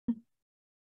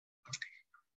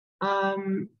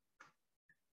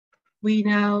We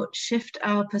now shift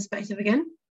our perspective again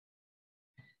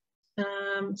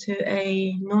to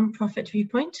a non-profit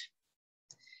viewpoint.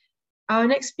 Our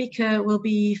next speaker will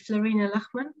be Florina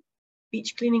Lachmann,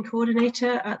 beach cleaning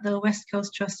coordinator at the West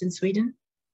Coast Trust in Sweden.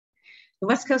 The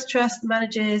West Coast Trust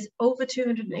manages over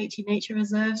 280 nature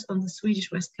reserves on the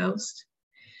Swedish West Coast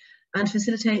and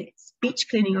facilitates beach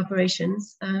cleaning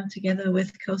operations together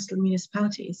with coastal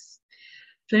municipalities.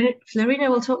 Florina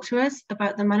will talk to us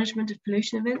about the management of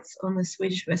pollution events on the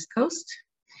Swedish West Coast.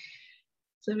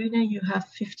 Florina, you have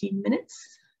 15 minutes.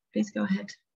 Please go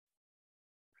ahead.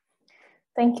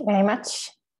 Thank you very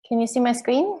much. Can you see my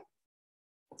screen?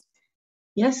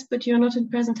 Yes, but you're not in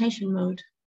presentation mode.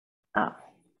 Oh,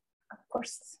 of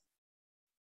course.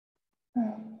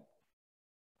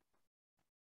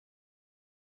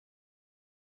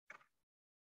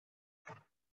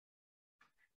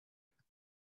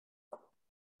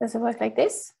 Does it work like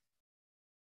this?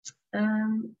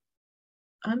 I'm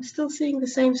still seeing the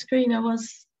same screen I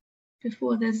was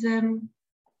before. There's I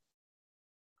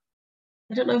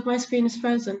don't know if my screen is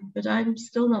frozen, but I'm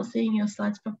still not seeing your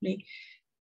slides properly.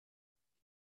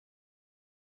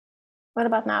 What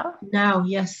about now? Now,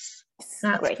 yes,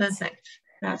 that's great. Perfect.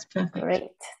 That's perfect.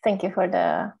 Great. Thank you for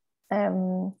the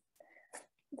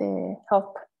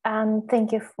help, and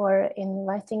thank you for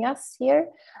inviting us here.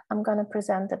 I'm going to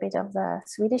present a bit of the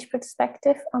Swedish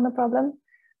perspective on the problem,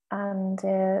 and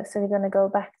so we're going to go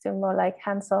back to more like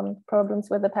hands-on problems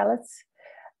with the pellets.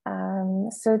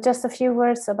 So just a few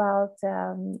words about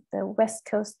the West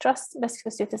Coast Trust, West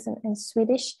Coast Trust in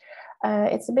Swedish.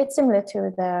 It's a bit similar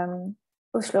to the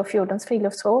Oslo Fjordens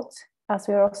Friluftsråd, as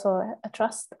we are also a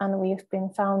trust, and we've been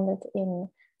founded in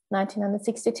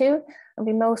 1962. And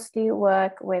we mostly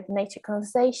work with nature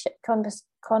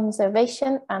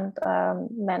conservation and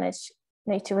manage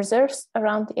nature reserves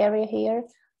around the area here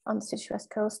on the Swedish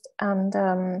West Coast, and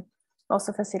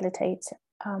also facilitate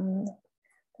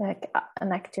like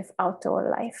an active outdoor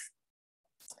life.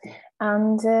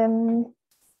 And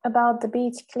about the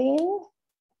beach cleaning,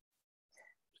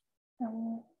 I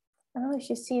don't know if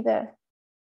you see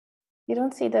you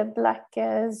don't see the black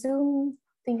Zoom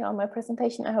thing on my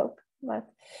presentation, I hope, but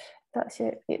that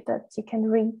you can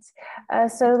read.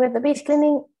 So with the beach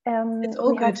cleaning, it's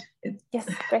all good. Yes,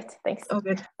 great, thanks. All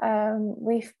good.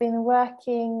 We've been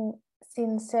working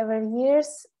since several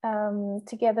years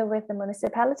together with the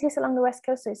municipalities along the West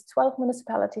Coast. So it's 12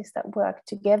 municipalities that work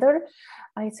together.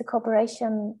 It's a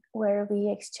cooperation where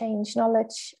we exchange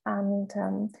knowledge and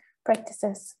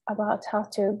practices about how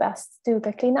to best do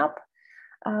the cleanup.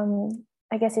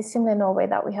 I guess it's similar in Norway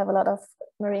that we have a lot of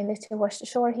marine litter washed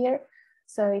ashore here.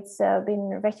 So it's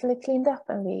been regularly cleaned up,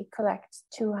 and we collect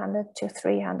 200 to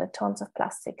 300 tons of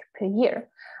plastic per year.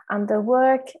 And the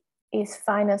work is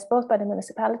financed both by the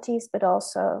municipalities, but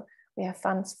also we have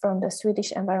funds from the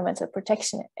Swedish Environmental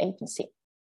Protection Agency.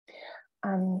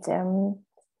 And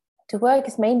the work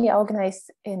is mainly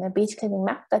organized in a beach cleaning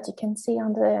map that you can see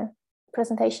on the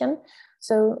presentation.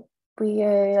 So we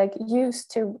like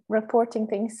used to reporting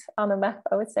things on a map,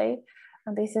 I would say,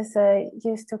 and this is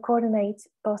used to coordinate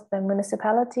both the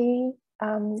municipality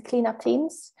cleanup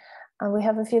teams, and we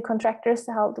have a few contractors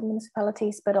to help the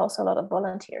municipalities, but also a lot of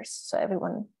volunteers. So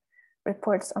everyone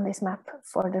reports on this map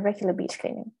for the regular beach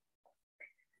cleaning.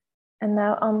 And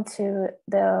now on to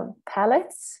the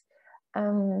pallets.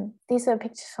 These are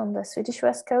pictures from the Swedish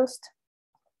West Coast.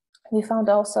 We found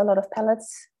also a lot of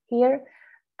pellets here,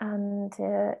 and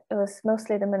it was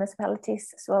mostly the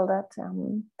municipalities as well that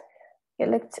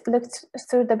looked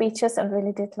through the beaches and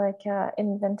really did like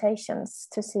inventations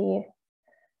to see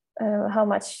how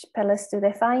much pellets do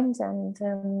they find,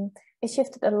 and it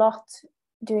shifted a lot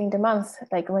during the month.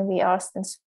 Like when we asked in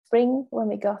spring, when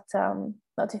we got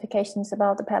notifications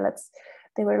about the pellets,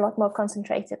 they were a lot more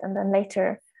concentrated, and then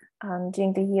later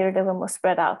during the year they were more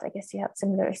spread out. I guess you had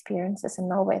similar experiences in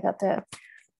Norway, that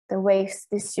the waves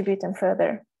distribute them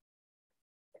further.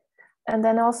 And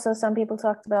then also some people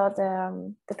talked about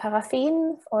the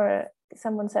paraffin, or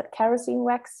someone said kerosene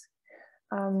wax,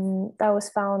 that was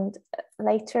found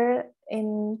later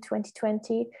in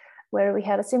 2020, where we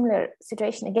had a similar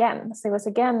situation again. So it was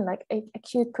again like a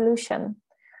acute pollution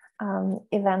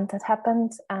event that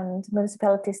happened, and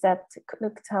municipalities that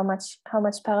looked how much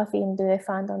paraffin do they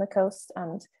find on the coast,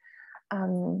 and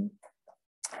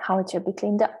how it should be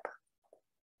cleaned up.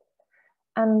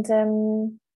 And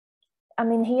I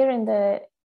mean, here in the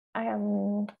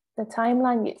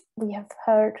timeline, we have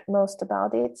heard most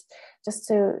about it. Just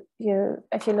to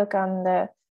if you look on the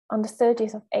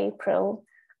 30th of April,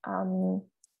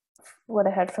 what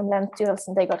I heard from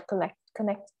Länsstyrelsen, they got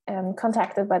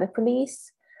contacted by the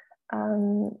police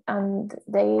and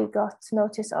they got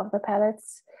notice of the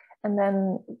pellets, and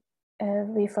then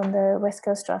we from the West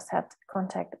Coast Trust had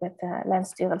contact with the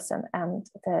Länsstyrelsen and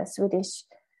the Swedish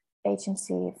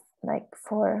agency, like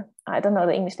for, I don't know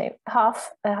the English name,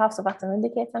 Havs- och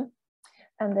vattenmyndigheten,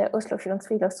 and the Oslo Fjords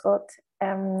Friluftsråd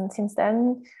since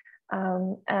then,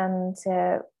 and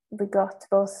we got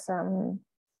both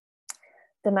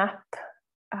the map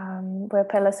where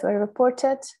pellets were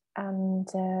reported and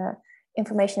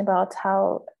information about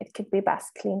how it could be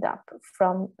best cleaned up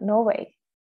from Norway.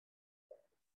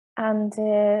 And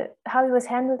how it was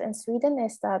handled in Sweden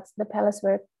is that the pellets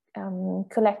were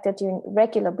collected during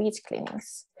regular beach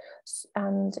cleanings.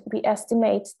 And we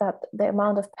estimate that the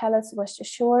amount of pellets washed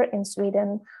ashore in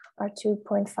Sweden are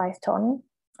 2.5 ton.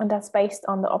 And that's based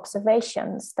on the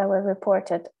observations that were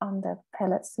reported on the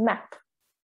pellets map.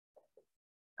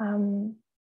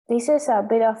 This is a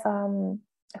bit of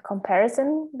a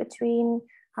comparison between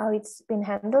how it's been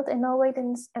handled in Norway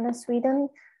and in Sweden.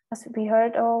 As we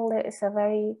heard,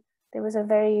 there was a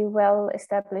very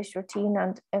well-established routine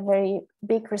and a very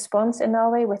big response in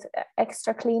Norway with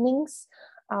extra cleanings,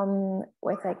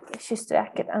 with like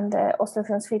Kystverket and the Oslo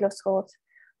Fjords Friluftsråd,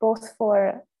 both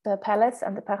for the pellets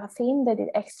and the paraffin. They did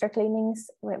extra cleanings,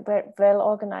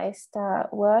 well-organized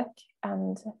work,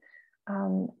 and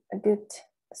a good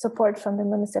support from the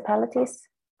municipalities.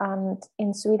 And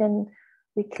in Sweden,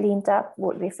 we cleaned up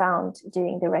what we found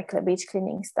during the regular beach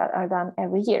cleanings that are done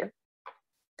every year.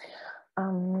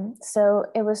 So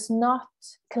it was not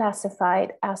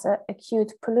classified as an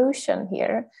acute pollution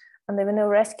here, and there were no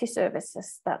rescue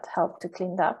services that helped to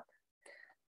clean up,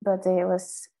 but it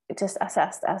was just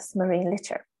assessed as marine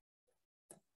litter.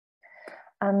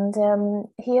 And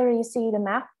here you see the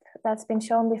map that's been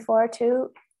shown before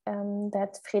too,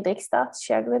 that Fredrikstad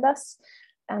shared with us,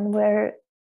 and where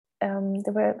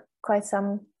there were quite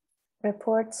some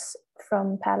reports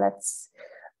from pellets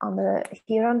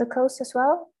here on the coast as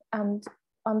well. And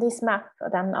on this map,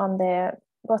 then on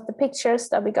both the pictures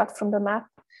that we got from the map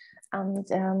and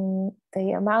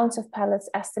the amounts of pellets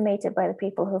estimated by the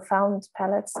people who found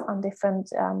pellets on different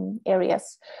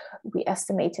areas, we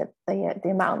estimated the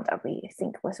amount that we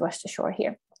think was washed ashore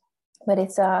here. But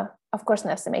it's of course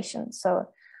an estimation, so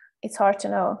it's hard to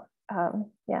know.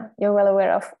 Yeah, you're well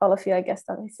aware of, all of you, I guess,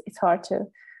 that it's hard to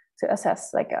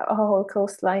assess like a whole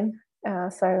coastline.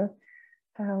 So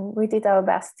we did our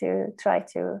best to try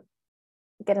to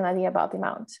get an idea about the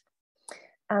amount.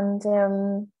 And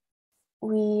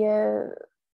we,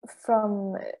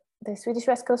 from the Swedish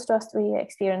West Coast Trust, we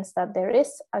experienced that there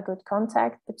is a good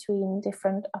contact between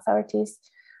different authorities.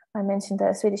 I mentioned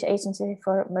the Swedish Agency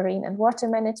for Marine and Water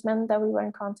Management that we were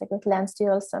in contact with,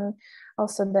 Länsstyrelsen.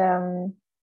 Also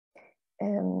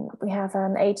we have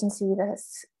an agency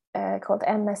that's called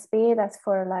MSB, that's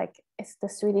for it's the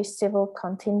Swedish Civil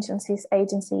Contingencies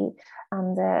Agency,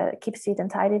 and Keep Sweden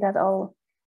Tidy,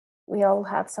 we all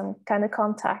had some kind of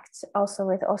contact also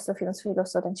with Oslo Fjords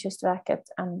Friluftsråd and Kystverket,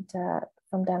 and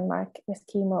from Denmark with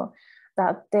Kimo,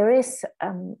 that there is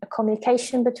a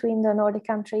communication between the Nordic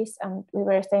countries, and we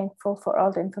were thankful for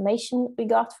all the information we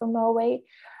got from Norway,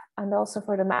 and also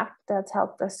for the map that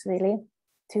helped us really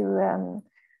to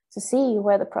see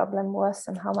where the problem was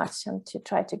and how much, and to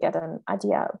try to get an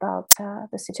idea about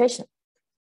the situation.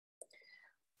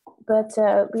 But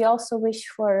we also wish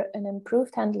for an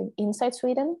improved handling inside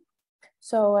Sweden.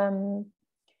 So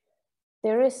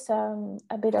there is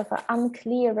a bit of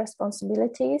unclear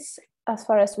responsibilities as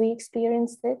far as we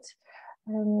experienced it.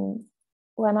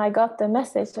 When I got the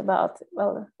message about,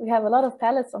 well, we have a lot of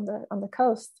pellets on the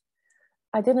coast,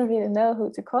 I didn't really know who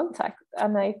to contact,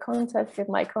 and I contacted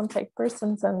my contact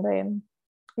persons, and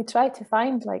we tried to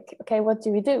find okay, what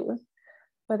do we do?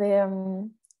 But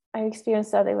I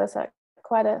experienced that it was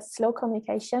quite a slow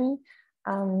communication.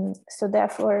 So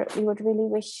therefore, we would really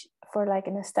wish for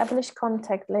an established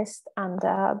contact list and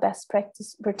a best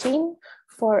practice routine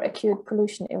for acute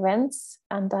pollution events.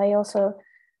 And I also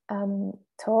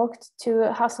talked to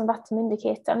Havs- och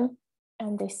vattenmyndigheten,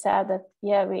 and they said that,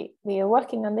 yeah, we are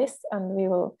working on this, and we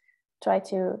will try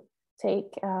to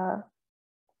take a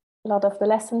lot of the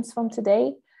lessons from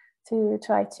today to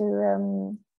try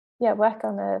to work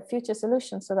on a future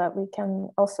solution, so that we can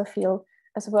also feel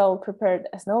as well prepared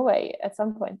as Norway at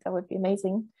some point. That would be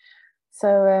amazing.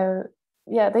 So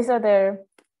these are their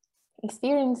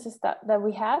experiences that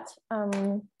we had.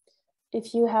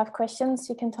 If you have questions,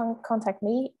 you can contact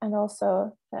me, and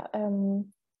also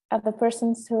other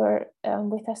persons who are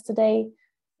with us today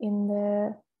in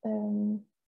the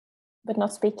but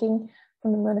not speaking,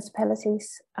 from the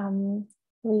municipalities.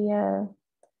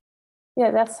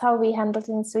 That's how we handle it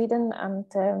in Sweden. And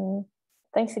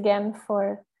thanks again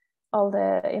for all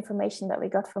the information that we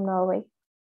got from Norway.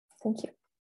 Thank you.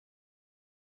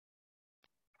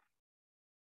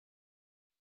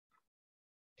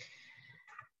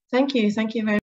 Thank you very much.